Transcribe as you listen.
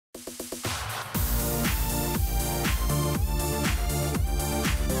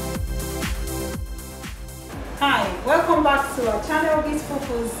Hi, welcome back to our channel, Beautiful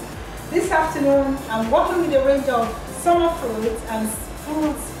Foods. This afternoon, I'm working with a range of summer fruits and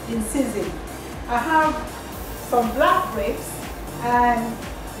fruits in season. I have some black grapes and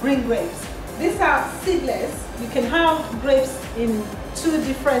green grapes. These are seedless. You can have grapes in two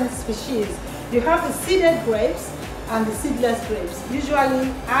different species. You have the seeded grapes and the seedless grapes.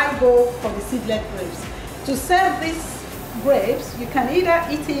 Usually, I go for the seedless grapes. To serve these grapes, you can either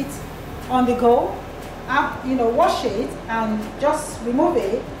eat it on the go, wash it and just remove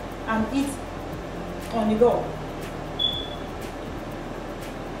it and eat on the go.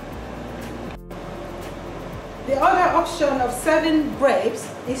 The other option of serving grapes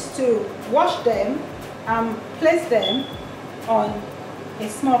is to wash them and place them on a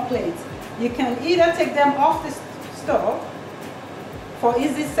small plate. You can either take them off the stove for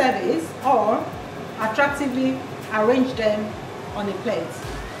easy service or attractively arrange them on a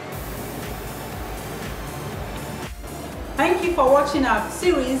plate. Thank you for watching our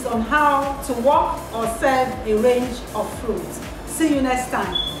series on how to walk or serve a range of fruits. See you next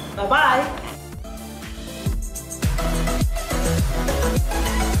time. Bye-bye.